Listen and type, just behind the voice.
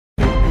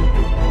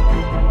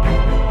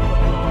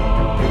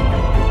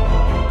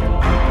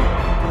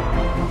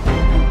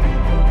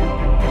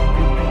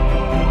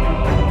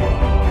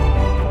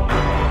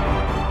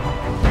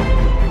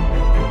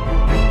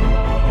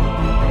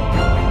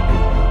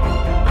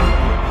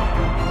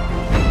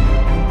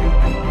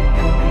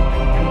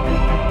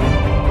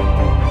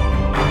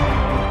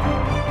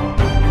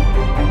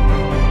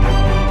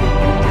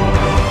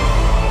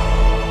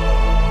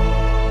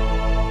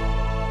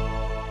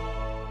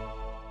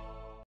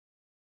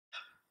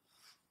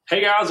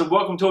Hey guys, and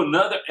welcome to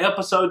another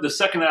episode of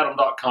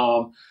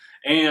thesecondadam.com.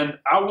 And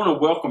I want to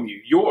welcome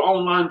you, your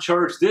online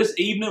church. This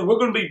evening, we're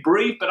going to be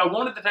brief, but I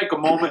wanted to take a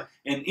moment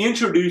and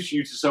introduce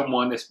you to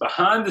someone that's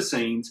behind the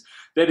scenes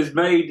that has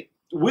made,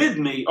 with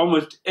me,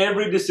 almost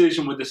every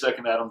decision with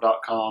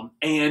thesecondadam.com,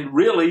 and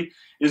really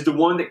is the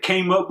one that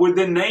came up with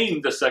the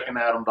name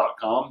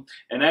thesecondadam.com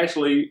and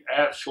actually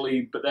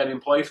put that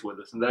in place with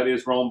us, and that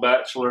is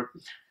Batchelor.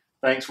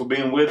 Thanks for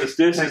being with us.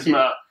 This is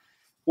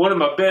one of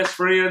my best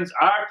friends,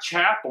 our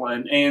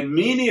chaplain, and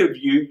many of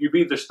you, you've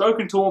either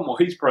spoken to him or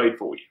he's prayed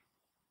for you.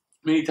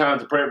 Many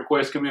times the prayer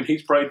requests come in,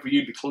 he's prayed for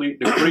you to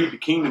decree the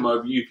kingdom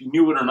over you, if you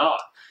knew it or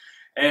not.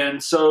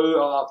 And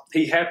so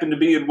he happened to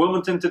be in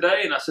Wilmington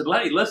today, and I said,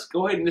 hey, let's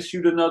go ahead and just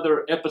shoot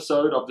another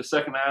episode of The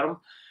Second Adam.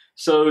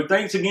 So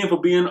thanks again for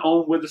being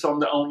on with us on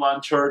the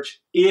online church.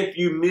 If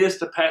you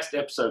missed the past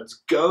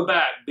episodes, go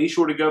back. Be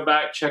sure to go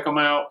back, check them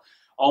out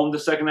on The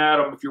Second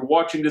Adam. If you're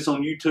watching this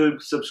on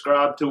YouTube,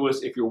 subscribe to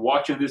us. If you're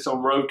watching this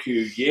on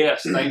Roku,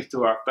 yes, thanks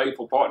to our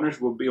faithful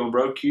partners, we'll be on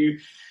Roku.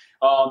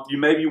 You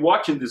may be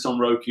watching this on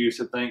Roku,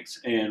 so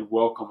thanks and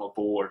welcome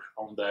aboard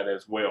on that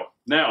as well.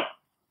 Now,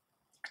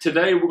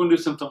 today we're going to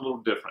do something a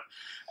little different.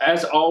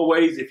 As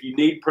always, if you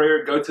need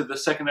prayer, go to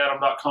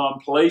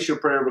thesecondadam.com, place your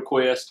prayer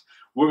request.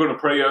 We're going to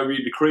pray over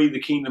you, decree the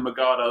kingdom of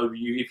God over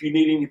you. If you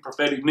need any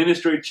prophetic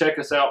ministry, check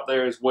us out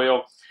there as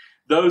well.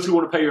 Those who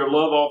want to pay your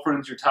love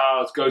offerings, your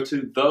tithes, go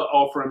to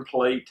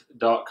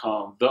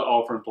theofferingplate.com,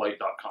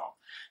 theofferingplate.com.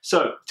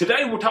 So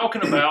today we're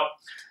talking about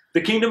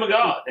the kingdom of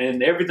God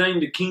and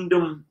everything the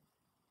kingdom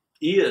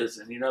is.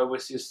 And, you know,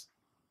 it's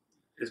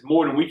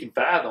more than we can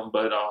fathom.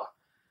 But I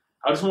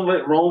just want to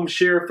let Rome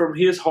share from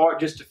his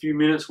heart just a few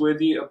minutes with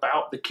you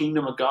about the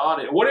kingdom of God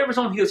and whatever's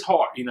on his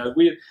heart. You know,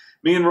 me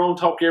and Rome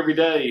talk every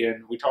day,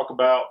 and we talk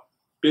about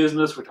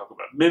business, we talk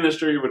about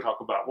ministry, we talk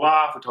about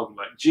life, we talk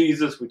about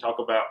Jesus, we talk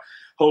about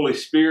Holy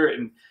Spirit.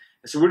 And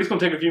so we're just going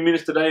to take a few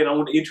minutes today, and I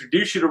want to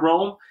introduce you to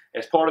Rome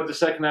as part of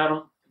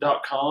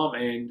thesecondadam.com.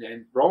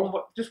 And Rome,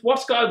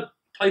 what's God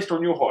placed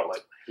on your heart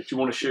lately that you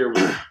want to share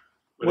with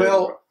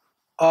Well,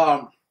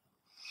 a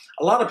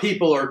lot of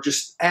people are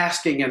just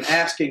asking and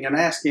asking and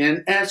asking,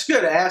 and it's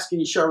good, ask and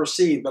you shall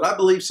receive. But I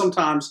believe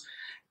sometimes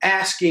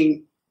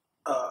asking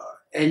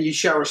and you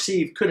shall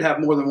receive could have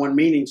more than one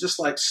meaning, just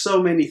like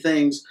so many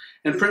things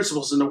and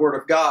principles in the Word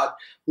of God.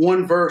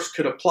 One verse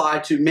could apply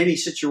to many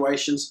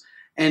situations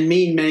and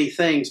mean many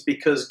things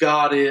because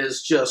God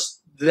is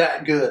just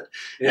that good.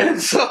 Yeah,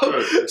 and so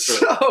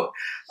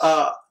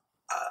I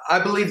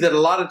believe that a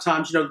lot of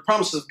times, you know, the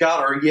promises of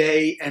God are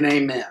yea and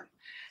amen.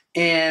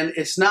 And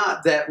it's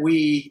not that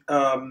we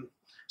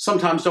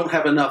sometimes don't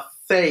have enough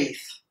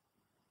faith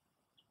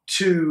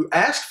to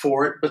ask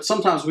for it, but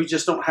sometimes we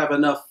just don't have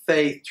enough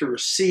faith to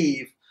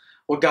receive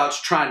what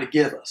God's trying to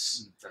give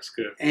us. That's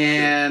good.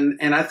 And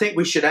I think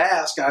we should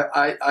ask.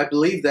 I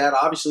believe that.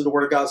 Obviously, the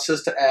Word of God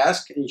says to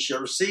ask and you shall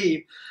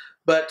receive.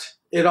 But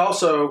it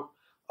also,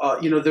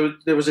 you know,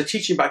 there was a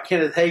teaching by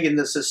Kenneth Hagin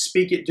that says,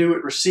 speak it, do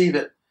it, receive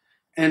it,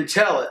 and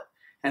tell it.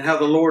 And how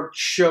the Lord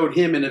showed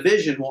him in a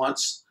vision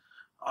once.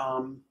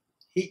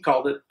 He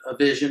called it a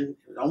vision.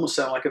 It almost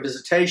sounded like a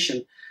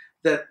visitation.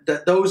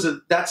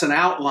 That's an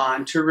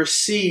outline to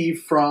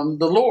receive from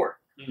the Lord.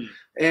 Mm.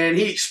 And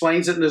he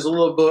explains it, and there's a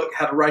little book,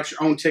 How to Write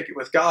Your Own Ticket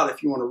with God,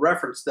 if you want to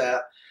reference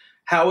that.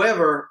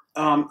 However,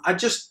 I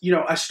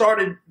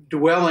started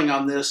dwelling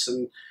on this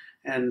and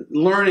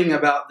learning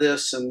about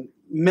this and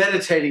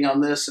meditating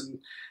on this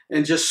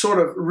and just sort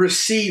of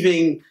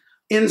receiving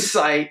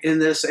insight in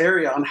this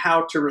area on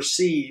how to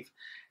receive.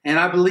 And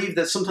I believe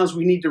that sometimes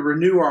we need to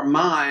renew our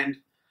mind,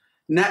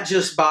 not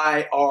just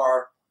by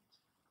our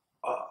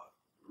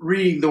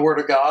reading the Word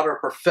of God or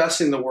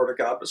professing the Word of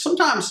God, but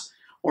sometimes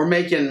we're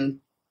making,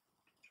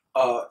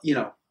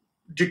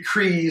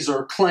 decrees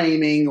or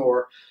claiming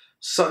or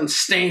something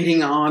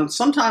standing on.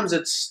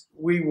 Sometimes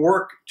we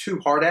work too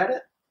hard at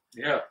it.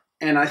 Yeah.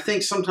 And I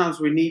think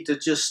sometimes we need to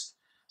just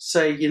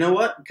say, you know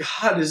what?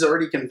 God is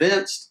already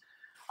convinced.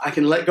 I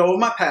can let go of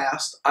my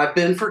past. I've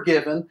been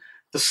forgiven.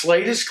 The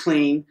slate is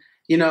clean.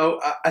 You know,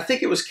 I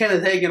think it was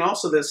Kenneth Hagin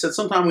also that said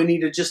sometimes we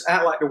need to just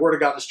act like the Word of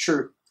God is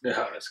true.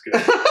 Yeah, that's good.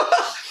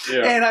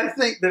 Yeah. And I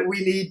think that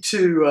we need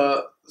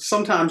to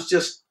sometimes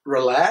just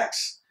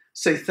relax,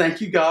 say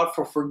thank you, God,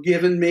 for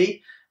forgiving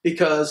me,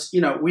 because, you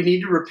know, we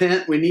need to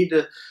repent. We need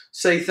to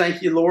say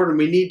thank you, Lord, and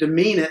we need to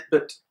mean it.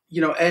 But, you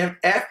know,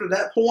 after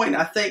that point,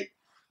 I think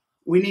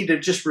we need to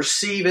just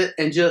receive it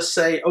and just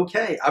say,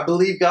 okay, I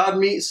believe God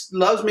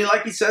loves me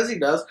like he says he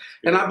does,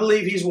 and I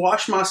believe he's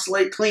washed my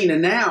slate clean,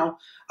 and now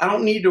I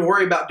don't need to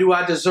worry about do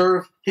I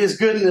deserve his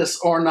goodness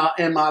or not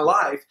in my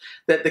life.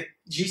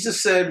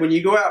 Jesus said, when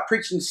you go out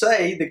preach and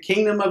say the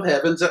kingdom of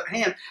heaven's at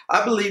hand.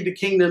 I believe the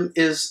kingdom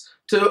is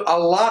to a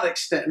lot of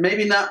extent,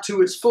 maybe not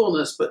to its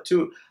fullness, but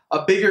to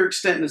a bigger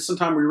extent than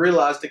sometimes we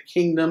realize. The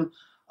kingdom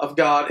of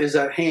God is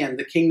at hand.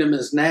 The kingdom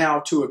is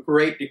now to a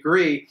great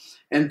degree.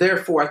 And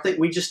therefore, I think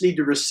we just need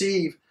to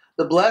receive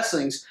the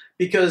blessings,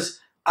 because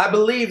I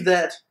believe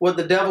that what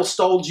the devil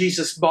stole,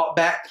 Jesus bought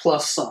back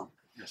plus some.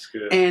 That's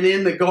good. And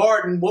in the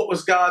garden, what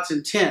was God's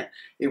intent?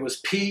 It was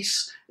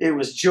peace. It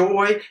was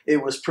joy.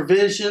 It was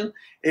provision.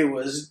 It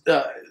was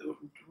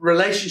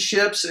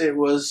relationships. It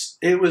was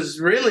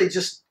really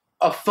just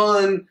a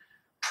fun,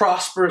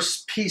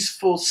 prosperous,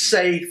 peaceful,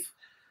 safe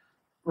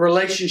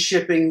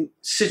relationshiping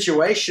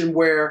situation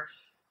where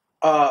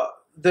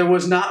there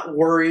was not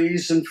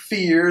worries and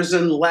fears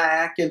and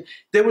lack, and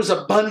there was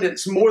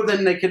abundance, more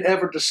than they could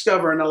ever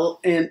discover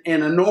in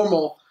a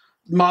normal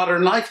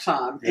modern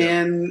lifetime.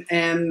 Yeah.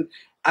 And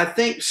I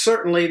think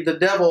certainly the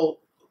devil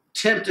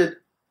tempted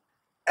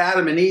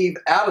Adam and Eve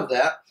out of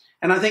that,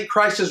 and I think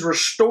Christ has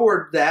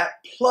restored that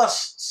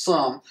plus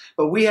some,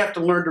 but we have to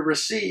learn to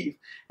receive.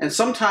 And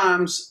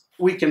sometimes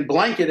we can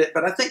blanket it,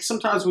 but I think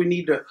sometimes we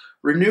need to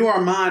renew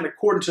our mind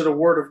according to the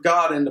Word of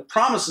God and the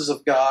promises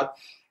of God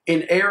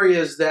in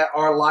areas that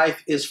our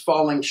life is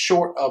falling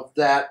short of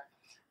that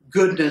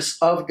goodness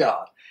of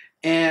God.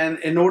 And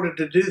in order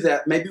to do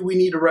that, maybe we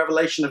need a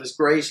revelation of His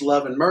grace,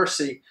 love, and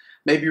mercy.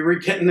 Maybe we're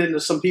getting into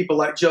some people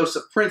like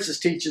Joseph Prince's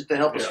teaching to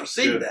help us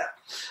receive that.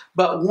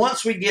 But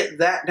once we get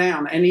that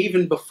down, and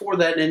even before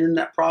that and in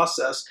that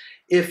process,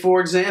 if,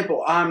 for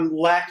example, I'm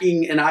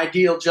lacking an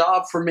ideal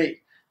job for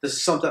me, this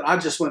is something I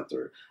just went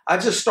through. I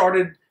just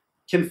started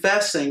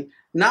confessing,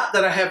 not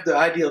that I have the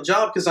ideal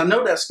job, because I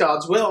know that's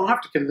God's will. I don't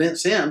have to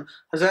convince Him.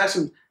 I was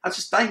asking, I was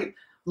just thanking,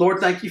 Lord,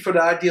 thank you for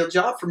the ideal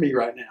job for me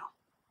right now.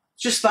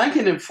 Just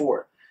thanking Him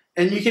for it.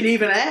 And you can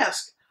even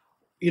ask,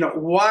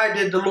 why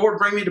did the Lord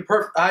bring me the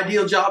perfect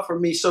ideal job for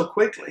me so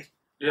quickly?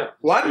 Yeah.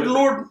 Why did the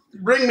Lord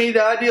bring me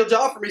the ideal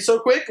job for me so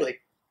quickly?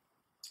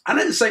 I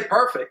didn't say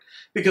perfect,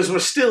 because we're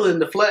still in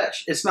the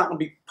flesh. It's not going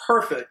to be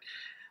perfect,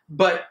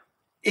 but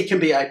it can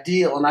be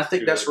ideal. And I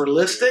think that's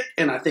realistic,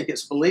 and I think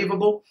it's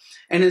believable.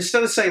 And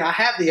instead of saying, I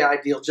have the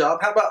ideal job,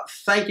 how about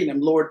thanking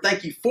Him, Lord,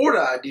 thank you for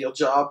the ideal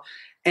job,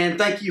 and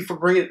thank you for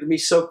bringing it to me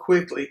so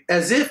quickly,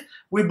 as if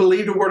we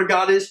believe the Word of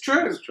God is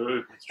true. That's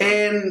true. That's true.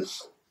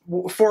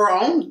 And for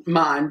our own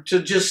mind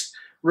to just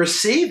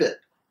receive it.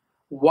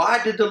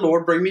 Why did the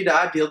Lord bring me the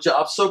ideal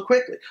job so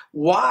quickly?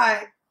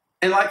 Why?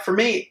 And like for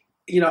me,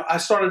 I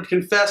started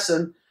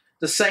confessing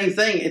the same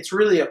thing. It's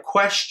really a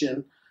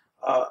question.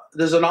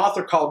 There's an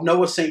author called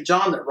Noah St.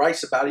 John that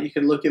writes about it. You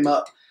can look him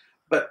up.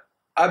 But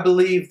I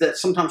believe that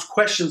sometimes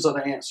questions are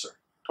the answer.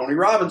 Tony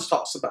Robbins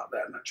talks about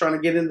that. I'm not trying to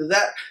get into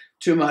that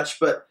too much,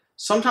 but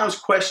sometimes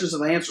questions are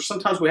the answer.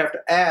 Sometimes we have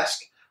to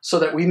ask so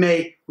that we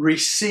may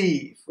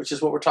receive, which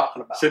is what we're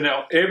talking about. So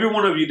now, every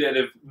one of you that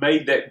have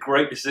made that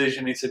great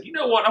decision and said, you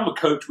know what, I'm a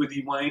coach with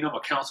you, Wayne. I'm a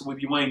counsel with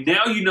you, Wayne.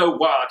 Now you know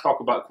why I talk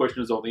about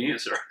questions on the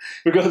answer.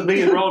 Because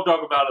me and Ron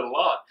talk about it a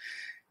lot.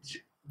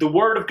 The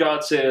Word of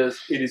God says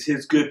it is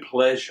His good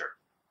pleasure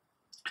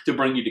to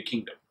bring you to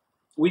kingdom.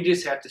 We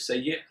just have to say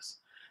yes.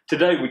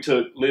 Today we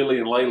took Lily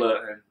and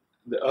Layla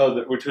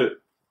and we took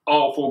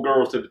all 4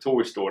 girls to the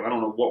toy store. And I don't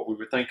know what we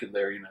were thinking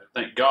there,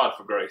 thank God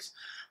for grace.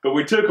 But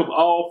we took them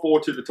all 4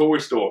 to the toy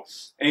store.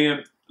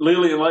 And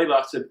Lily and Layla,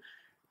 I said,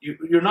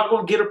 you're not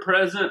going to get a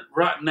present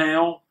right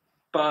now,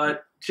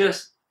 but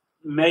just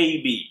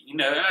maybe.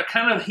 I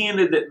kind of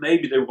hinted that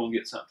maybe they were going to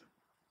get something.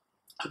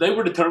 So they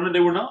were determined they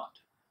were not.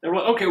 They were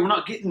like, okay, we're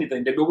not getting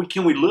anything. They go,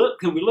 can we look?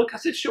 Can we look? I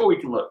said, sure, we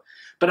can look.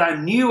 But I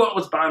knew I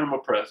was buying them a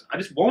present. I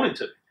just wanted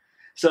to.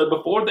 So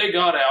before they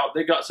got out,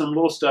 they got some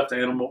little stuffed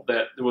animal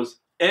that there was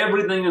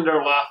everything in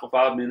their life for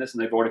 5 minutes,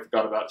 and they've already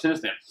forgot about it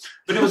since then.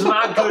 But it was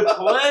my good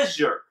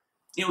pleasure.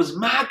 It was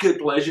my good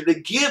pleasure to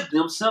give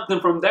them something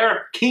from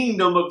their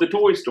kingdom of the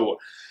toy store.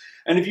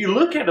 And if you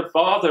look at a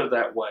father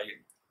that way,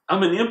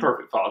 I'm an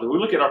imperfect father. We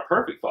look at our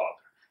perfect father.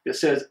 It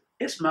says,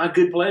 it's my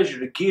good pleasure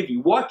to give you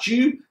what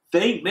you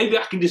think maybe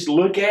I can just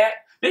look at.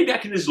 Maybe I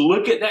can just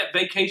look at that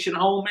vacation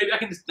home. Maybe I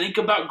can just think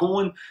about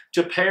going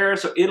to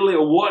Paris or Italy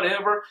or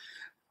whatever.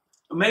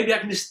 Maybe I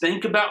can just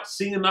think about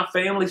seeing my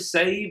family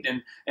saved,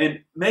 and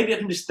maybe I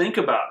can just think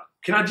about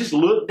it. Can I just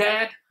look,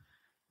 Dad?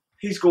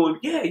 He's going,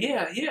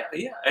 yeah.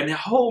 And the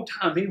whole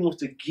time he wants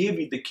to give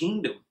you the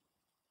kingdom.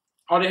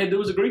 All they had to do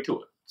was agree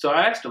to it. So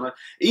I asked him,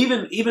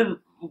 even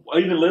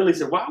Lily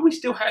said, why do we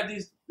still have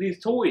these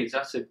toys?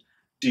 I said,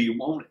 do you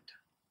want it?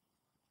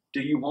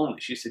 Do you want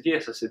it? She said,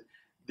 yes. I said,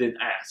 then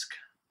ask.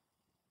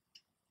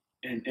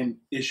 And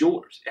it's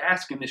yours.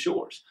 Asking is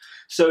yours.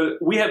 So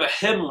we have a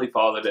heavenly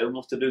Father that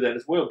wants to do that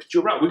as well. Because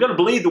you're right. We've got to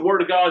believe the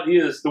Word of God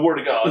is the Word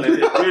of God.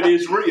 And it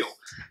is real.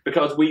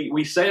 Because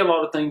we say a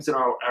lot of things in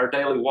our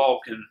daily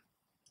walk. And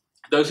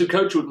those who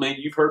coach with me,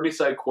 you've heard me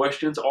say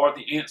questions are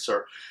the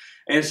answer.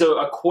 And so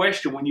a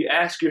question, when you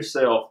ask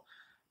yourself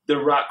the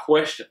right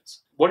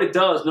questions, what it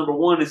does, number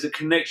one, is it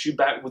connects you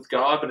back with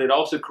God, but it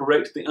also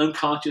corrects the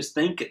unconscious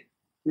thinking.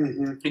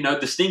 Mm-hmm.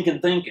 The stinking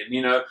thinking.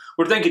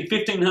 We're thinking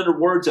 1,500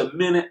 words a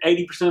minute,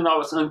 80%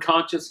 of it's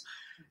unconscious.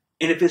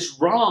 And if it's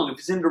wrong, if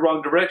it's in the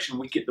wrong direction,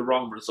 we get the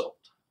wrong result.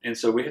 And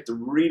so we have to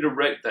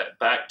redirect that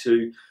back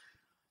to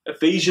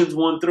Ephesians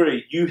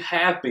 1:3. You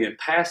have been,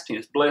 past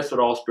tense, blessed with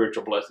all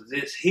spiritual blessings.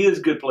 It's His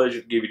good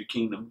pleasure to give you the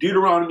kingdom.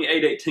 Deuteronomy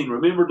 8:18.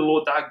 Remember the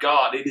Lord thy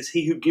God. It is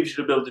He who gives you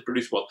the ability to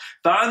produce wealth.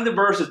 Find the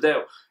verses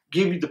that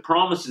give you the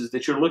promises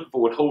that you're looking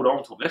for and hold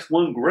on to them. That's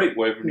one great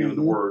way of renewing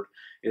the Word.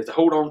 is to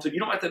hold on to. You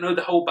don't have to know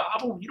the whole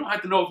Bible. You don't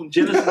have to know it from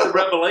Genesis to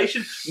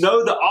Revelation.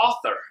 Know the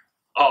author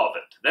of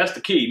it. That's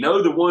the key.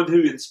 Know the one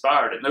who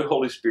inspired it. Know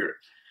Holy Spirit.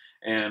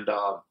 And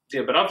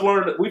but I've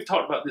learned that we've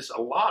talked about this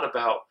a lot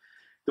about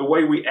the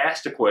way we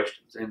ask the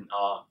questions. And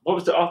what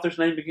was the author's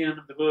name again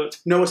of the book?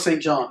 Noah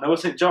St. John. Noah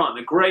St. John.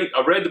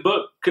 I read the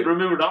book, couldn't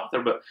remember the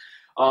author, but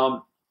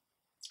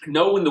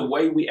knowing the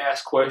way we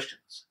ask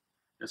questions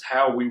is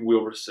how we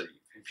will receive.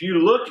 If you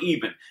look,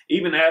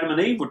 even Adam and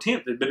Eve were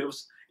tempted, but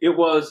it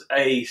was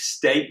a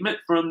statement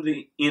from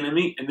the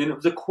enemy, and then it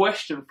was a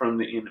question from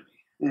the enemy.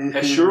 Mm-hmm.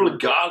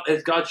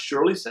 Has God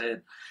surely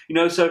said?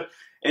 So,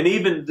 and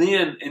even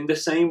then, in the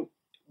same,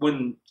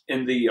 when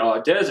in the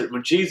desert,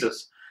 when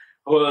Jesus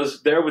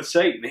was there with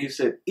Satan, he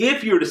said,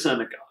 if you're the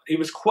Son of God, he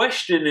was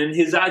questioning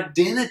his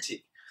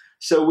identity.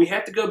 So we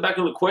have to go back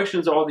and look.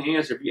 Questions are the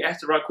answer. If you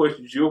ask the right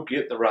questions, you'll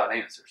get the right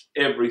answers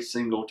every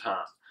single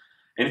time.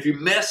 And if you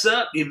mess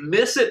up, you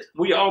miss it.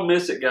 We all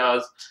miss it,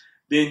 guys.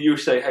 Then you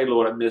say, hey,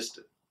 Lord, I missed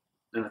it.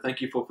 And I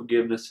thank you for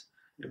forgiveness.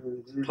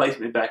 Mm-hmm. Place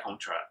me back on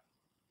track.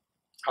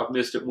 I've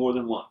missed it more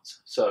than once.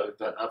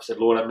 But I've said,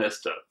 Lord, I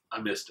messed up. I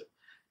missed it.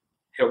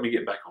 Help me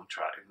get back on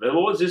track. And the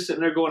Lord's just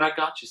sitting there going, I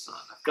got you, son.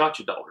 I've got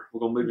you, daughter.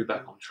 We're going to move you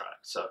back on track.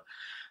 So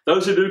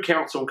those who do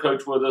counsel and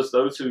coach with us,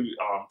 those who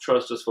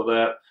trust us for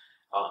that,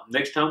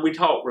 next time we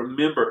talk,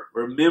 remember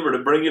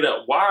to bring it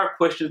up. Why are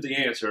questions the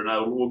answer?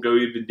 And we'll go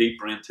even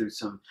deeper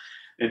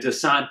into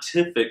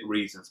scientific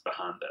reasons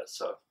behind that.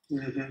 So,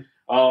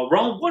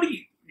 Ron, what do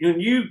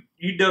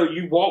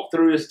you walk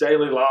through this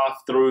daily life,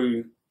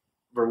 through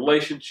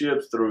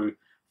relationships, through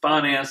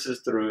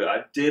finances, through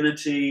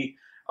identity.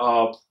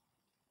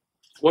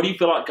 What do you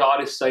feel like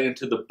God is saying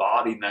to the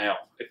body now?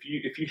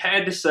 If you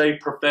had to say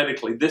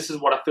prophetically, this is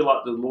what I feel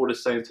like the Lord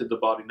is saying to the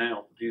body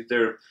now. Is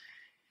there,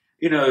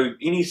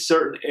 any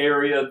certain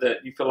area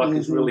that you feel like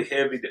is really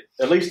heavy,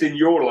 at least in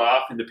your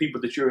life and the people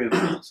that you're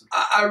influencing?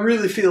 I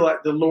really feel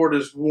like the Lord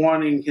is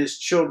wanting his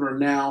children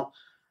now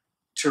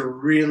to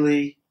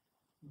really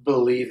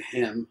believe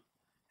him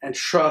and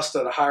trust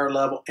at a higher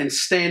level and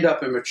stand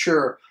up and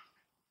mature.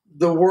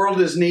 The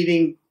world is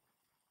needing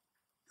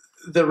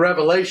the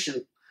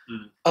revelation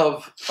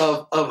of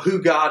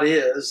who God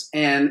is,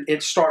 and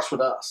it starts with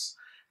us.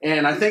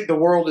 And I think the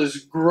world is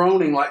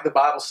groaning, like the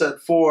Bible said,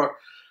 for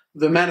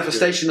the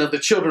manifestation of the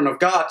children of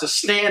God to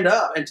stand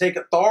up and take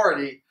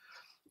authority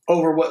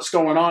over what's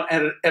going on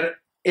at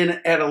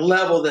a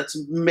level that's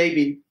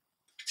maybe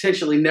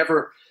potentially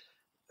never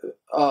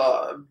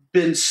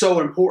been so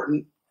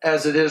important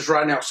as it is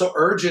right now, so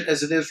urgent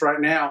as it is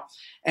right now.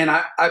 And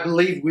I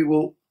believe we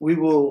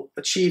will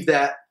achieve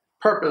that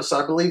purpose.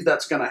 I believe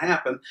that's going to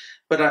happen.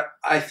 But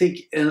I think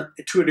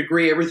to a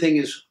degree, everything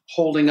is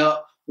holding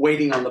up,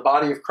 waiting on the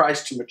body of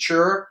Christ to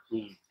mature.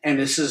 And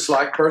this is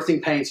like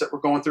birthing pains that we're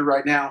going through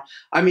right now.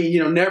 I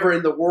mean, never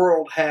in the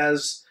world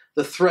has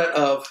the threat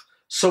of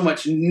so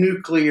much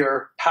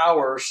nuclear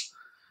powers.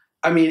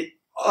 I mean,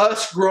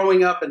 us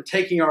growing up and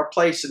taking our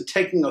place and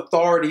taking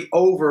authority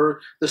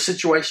over the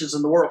situations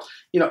in the world.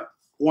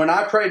 When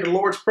I pray the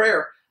Lord's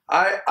Prayer,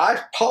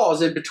 I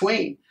pause in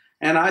between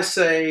and I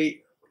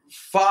say,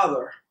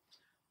 Father,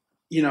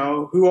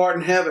 who art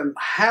in heaven,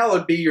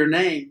 hallowed be your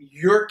name.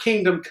 Your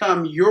kingdom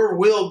come, your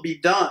will be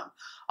done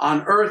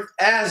on earth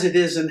as it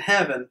is in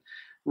heaven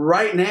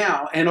right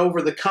now and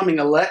over the coming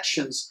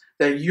elections,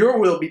 that your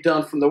will be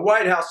done from the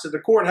White House to the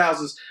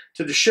courthouses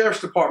to the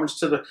sheriff's departments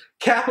to the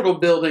Capitol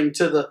building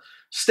to the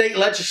state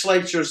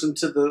legislatures and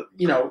to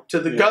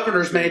the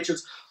governor's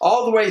mansions,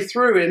 all the way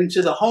through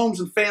into the homes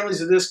and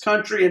families of this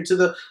country and to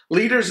the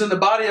leaders in the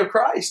body of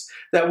Christ,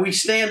 that we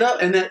stand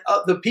up and that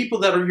the people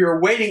that you're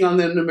waiting on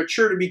them to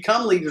mature to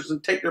become leaders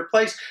and take their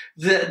place,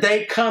 that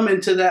they come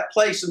into that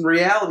place in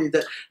reality,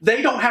 that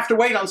they don't have to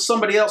wait on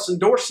somebody else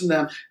endorsing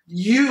them.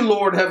 You,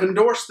 Lord, have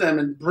endorsed them,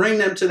 and bring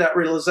them to that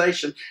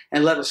realization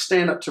and let us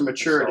stand up to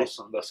maturity.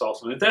 That's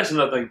awesome. And that's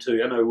another thing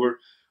too. I know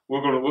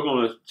we're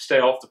going to stay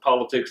off the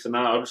politics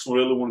tonight. I just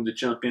really wanted to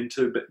jump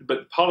into,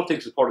 but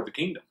politics is part of the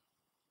kingdom.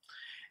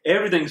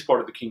 Everything's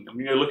part of the kingdom.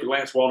 Look at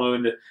Lance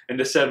Wallnau and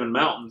the Seven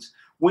Mountains.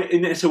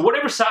 So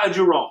whatever side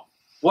you're on,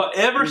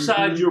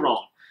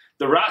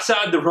 the right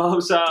side, the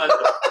wrong side,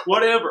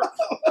 whatever.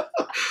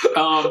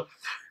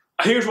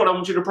 Here's what I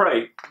want you to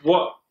pray.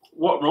 What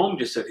Rome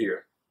just said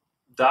here: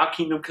 Thy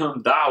kingdom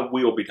come, Thy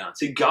will be done.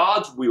 See,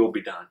 God's will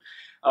be done.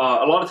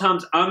 A lot of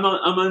times I'm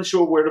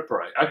unsure where to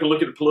pray. I can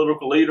look at the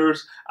political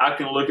leaders. I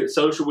can look at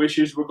social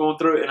issues we're going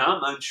through, and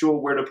I'm unsure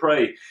where to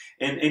pray.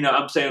 And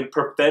I'm saying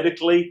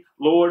prophetically,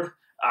 Lord,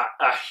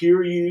 I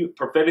hear you.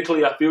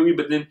 Prophetically, I feel you.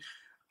 But then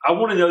I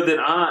want to know that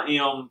I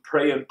am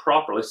praying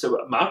properly.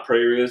 So my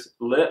prayer is,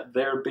 let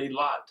there be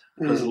light.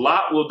 Because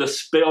light will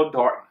dispel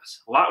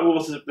darkness. Light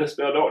will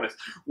dispel darkness.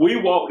 We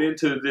walked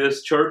into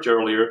this church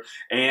earlier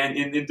and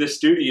in this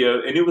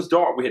studio, and it was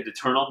dark. We had to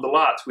turn on the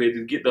lights. We had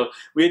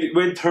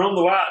to turn on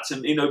the lights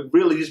and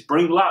really just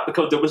bring light,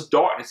 because there was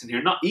darkness in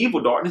here. Not evil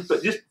darkness,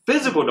 but just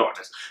physical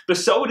darkness. But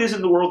so it is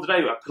in the world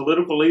today. Our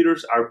political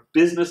leaders, our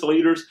business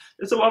leaders,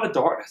 there's a lot of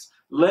darkness.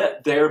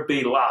 Let there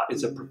be light.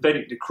 It's a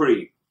prophetic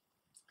decree.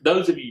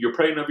 Those of you, you're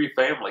praying over your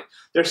family.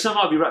 There's some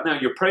of you right now,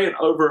 you're praying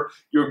over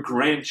your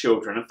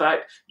grandchildren. In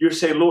fact, you're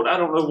saying, Lord, I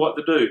don't know what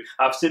to do.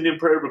 I've sent in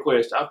prayer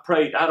requests. I've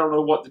prayed. I don't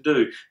know what to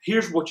do.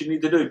 Here's what you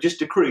need to do. Just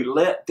decree,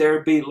 let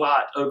there be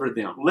light over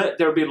them. Let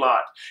there be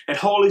light. And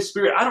Holy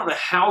Spirit, I don't know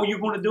how you're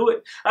going to do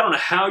it. I don't know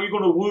how you're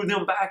going to woo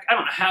them back. I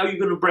don't know how you're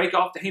going to break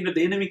off the hand of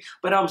the enemy,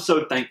 but I'm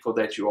so thankful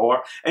that you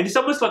are. And it's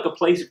almost like a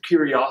place of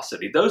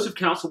curiosity. Those who've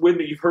counseled with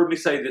me, you've heard me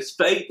say this,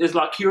 faith is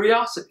like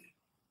curiosity.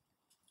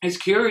 It's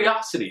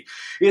curiosity.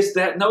 It's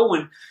that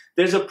knowing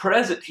there's a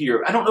present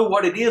here. I don't know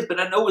what it is, but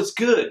I know it's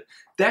good.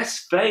 That's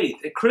faith.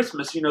 At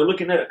Christmas,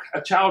 looking at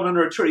a child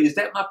under a tree. Is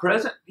that my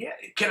present? Yeah.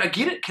 Can I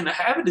get it? Can I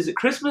have it? Is it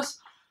Christmas?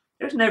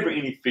 There's never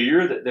any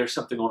fear that there's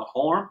something going to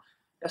harm.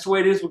 That's the way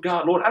it is with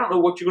God. Lord, I don't know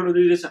what you're going to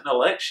do this in an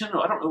election,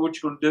 or I don't know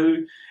what you're going to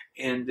do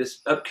in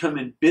this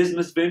upcoming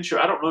business venture.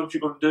 I don't know what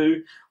you're going to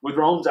do with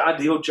Rome's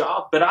ideal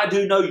job, but I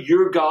do know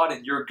you're God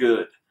and you're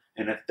good.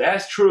 And if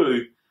that's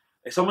true,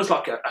 it's almost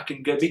like I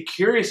can be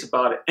curious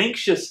about it,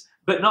 anxious,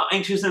 but not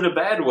anxious in a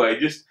bad way,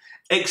 just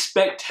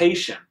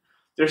expectation.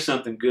 There's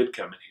something good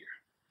coming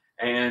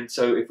here. And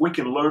so if we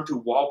can learn to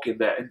walk in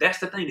that, and that's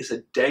the thing, it's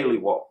a daily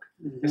walk.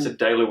 Mm-hmm. It's a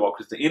daily walk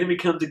because the enemy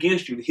comes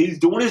against you. He's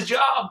doing his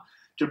job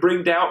to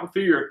bring doubt and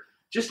fear.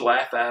 Just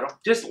laugh at him.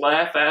 Just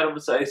laugh at him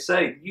and say,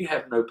 Satan, you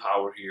have no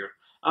power here.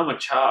 I'm a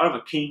child. I'm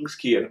a king's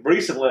kid.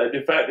 Recently,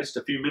 in fact, just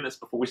a few minutes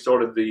before we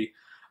started the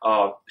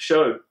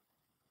show,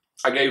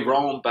 I gave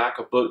Ron back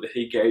a book that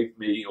he gave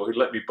me, or he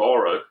let me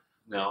borrow.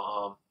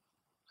 Now,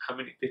 how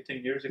many,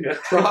 15 years ago?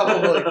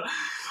 Probably.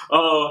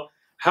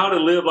 How to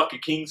Live Like a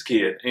King's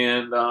Kid.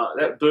 And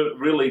that book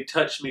really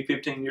touched me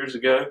 15 years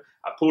ago.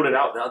 I pulled it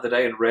out the other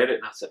day and read it,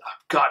 and I said,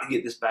 I've got to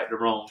get this back to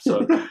Ron.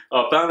 So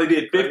finally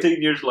did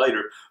 15 years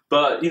later.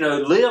 But,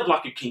 live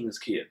like a king's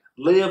kid.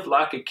 Live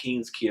like a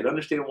king's kid.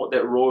 Understand what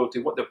that royalty,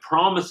 what the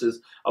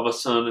promises of a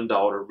son and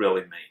daughter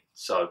really mean.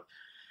 So,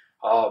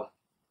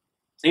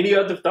 any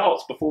other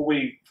thoughts before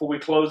we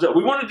close up?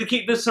 We wanted to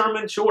keep this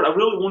sermon short. I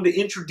really wanted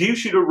to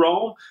introduce you to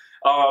Rome.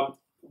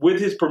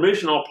 With his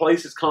permission, I'll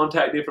place his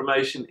contact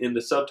information in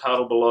the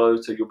subtitle below,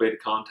 so you'll be able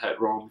to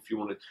contact Rome if you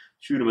want to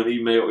shoot him an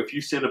email. If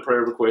you send a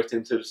prayer request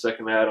into the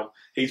Second Adam,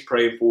 he's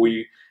praying for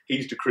you.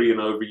 He's decreeing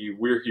over you.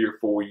 We're here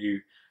for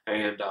you.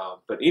 And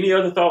but any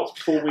other thoughts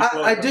before we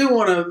close? I do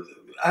want to.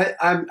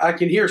 I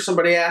can hear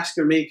somebody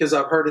asking me, because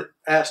I've heard it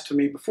asked to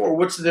me before,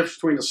 what's the difference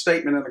between a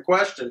statement and a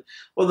question?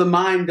 Well, the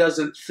mind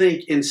doesn't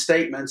think in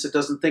statements. It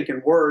doesn't think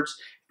in words.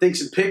 It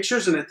thinks in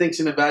pictures, and it thinks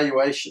in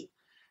evaluation.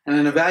 And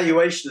an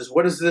evaluation is,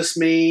 what does this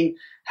mean?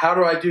 How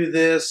do I do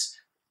this?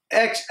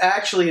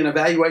 Actually, an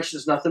evaluation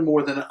is nothing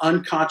more than an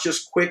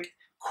unconscious, quick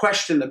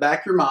question in the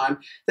back of your mind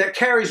that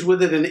carries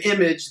with it an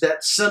image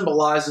that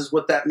symbolizes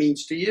what that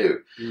means to you.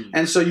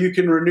 And so you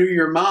can renew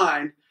your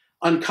mind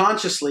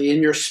unconsciously.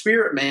 In your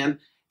spirit, man,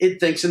 it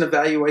thinks in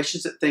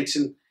evaluations, it thinks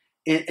in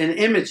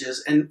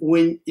images. And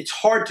when it's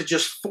hard to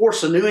just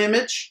force a new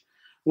image,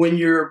 when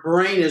your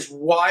brain is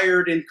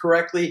wired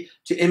incorrectly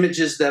to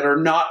images that are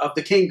not of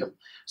the kingdom.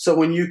 So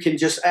when you can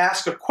just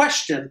ask a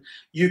question,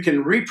 you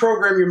can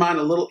reprogram your mind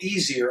a little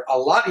easier, a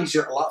lot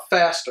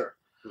faster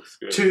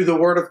to the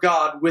Word of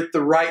God with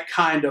the right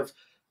kind of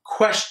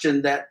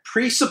question that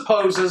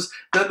presupposes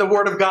that the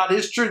Word of God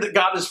is true, that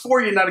God is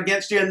for you, not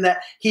against you, and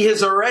that He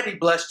has already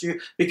blessed you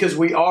because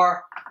we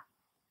are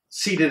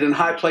seated in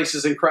high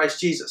places in Christ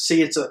Jesus.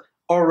 See, it's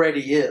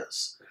already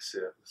is. That's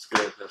it. That's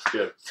good. That's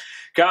good.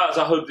 Guys,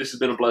 I hope this has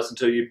been a blessing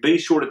to you. Be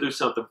sure to do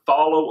something.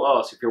 Follow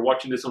us. If you're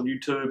watching this on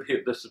YouTube,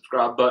 hit the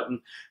subscribe button.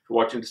 If you're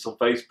watching this on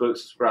Facebook,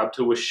 subscribe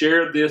to us.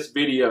 Share this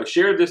video.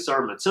 Share this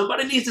sermon.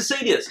 Somebody needs to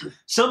see this.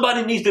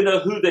 Somebody needs to know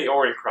who they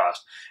are in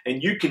Christ.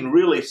 And you can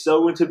really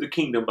sow into the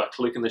kingdom by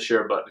clicking the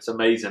share button. It's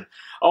amazing.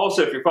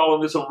 Also, if you're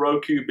following this on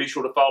Roku, be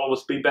sure to follow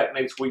us. Be back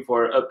next week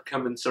for our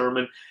upcoming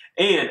sermon.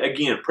 And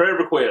again, prayer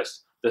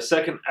requests,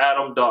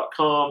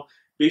 thesecondadam.com.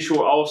 Be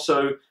sure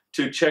also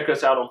to check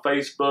us out on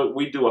Facebook.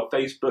 We do a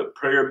Facebook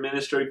prayer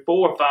ministry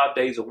 4 or 5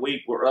 days a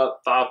week. We're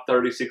up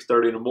 5:30,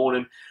 6:30 in the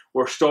morning.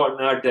 We're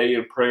starting our day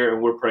in prayer,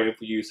 and we're praying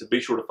for you. So be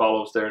sure to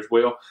follow us there as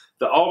well.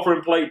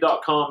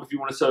 Theofferingplate.com if you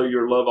want to sow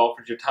your love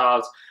offers, your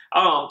tithes.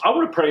 I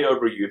want to pray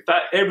over you. In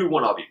fact, every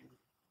one of you.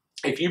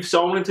 If you've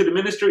sown into the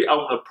ministry, I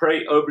want to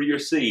pray over your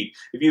seed.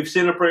 If you've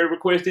sent a prayer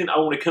request in, I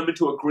want to come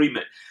into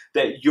agreement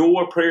that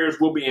your prayers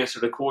will be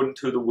answered according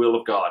to the will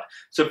of God.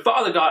 So,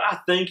 Father God, I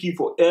thank you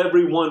for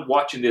everyone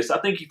watching this. I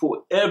thank you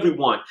for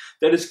everyone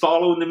that is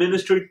following the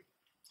ministry,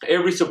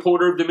 every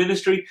supporter of the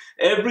ministry.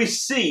 Every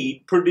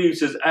seed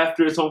produces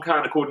after its own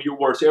kind according to your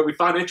word. So every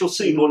financial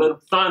seed will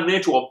let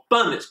financial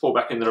abundance pour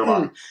back into their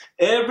life.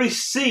 Every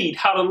seed,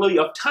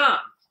 hallelujah, of time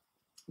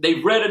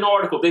They've read an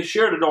article. They've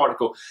shared an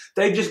article.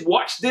 They just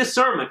watched this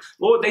sermon.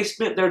 Lord, they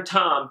spent their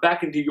time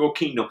back into your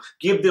kingdom.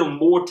 Give them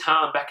more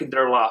time back in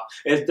their life.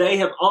 As they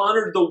have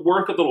honored the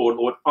work of the Lord,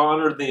 Lord,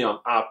 honor them,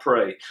 I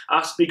pray.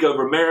 I speak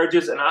over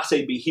marriages, and I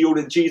say be healed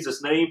in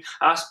Jesus' name.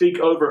 I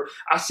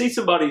see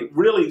somebody,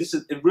 really, this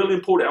is really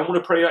important. I want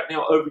to pray right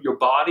now over your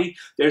body.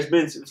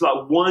 It's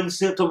like one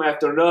symptom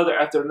after another,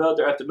 after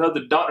another, after another.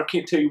 The doctor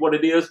can't tell you what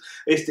it is.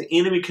 It's the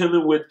enemy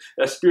coming with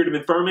a spirit of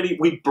infirmity.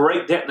 We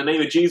break that in the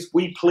name of Jesus.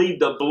 We plead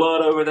the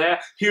blood over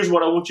that. Here's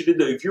what I want you to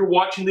do. If you're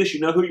watching this, you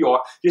know who you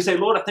are. Just say,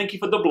 Lord, I thank you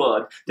for the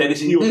blood that has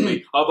healed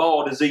me of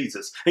all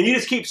diseases. And you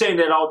just keep saying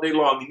that all day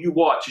long, and you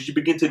watch as you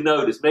begin to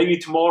notice. Maybe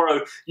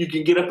tomorrow you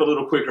can get up a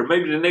little quicker.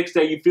 Maybe the next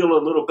day you feel a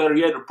little better.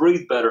 You had to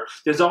breathe better.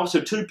 There's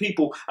also two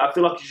people, I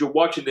feel like as you're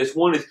watching this.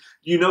 One is,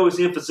 it's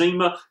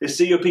emphysema, it's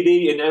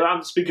COPD, and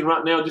I'm speaking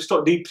right now, just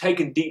start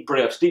taking deep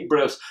breaths,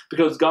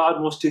 because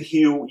God wants to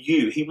heal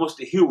you. He wants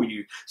to heal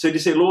you. So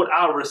just say, Lord,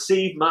 I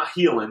receive my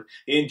healing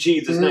in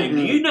Jesus' name.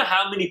 Do you know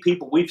how many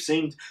people we've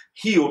seen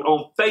healed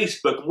on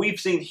Facebook, and we've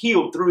seen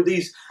healed through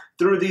these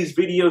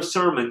video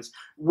sermons?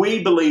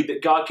 We believe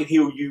that God can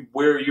heal you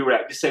where you're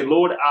at. Just say,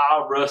 Lord,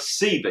 I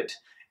receive it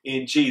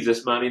in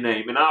Jesus' mighty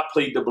name. And I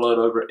plead the blood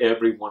over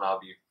every one of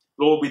you.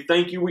 Lord, we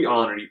thank you, we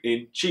honor you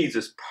in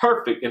Jesus'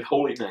 perfect and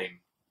holy name.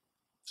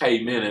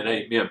 Amen and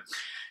amen.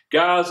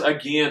 Guys,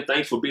 again,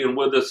 thanks for being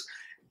with us.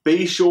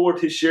 Be sure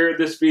to share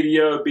this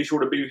video. Be sure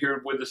to be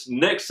here with us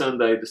next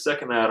Sunday,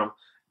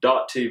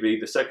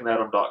 thesecondadam.tv,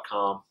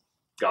 thesecondadam.com.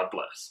 God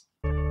bless.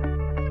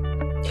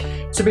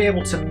 To be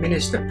able to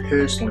minister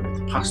personally with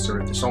the pastor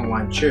of this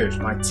online church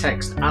by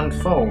text and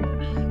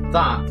phone,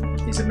 that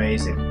is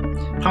amazing.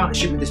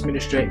 Partnership with this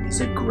ministry is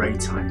a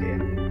great idea.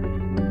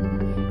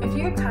 If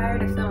you're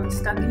tired of feeling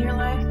stuck in your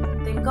life,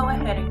 then go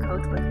ahead and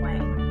coach with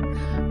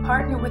Wayne.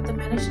 Partner with the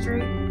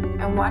ministry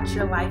and watch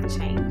your life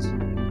change.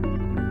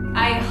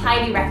 I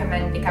highly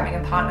recommend becoming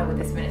a partner with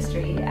this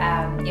ministry.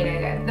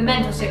 The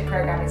mentorship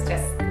program is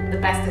just the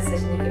best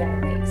decision you could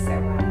ever make.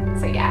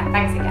 So yeah,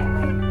 thanks again,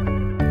 Wayne.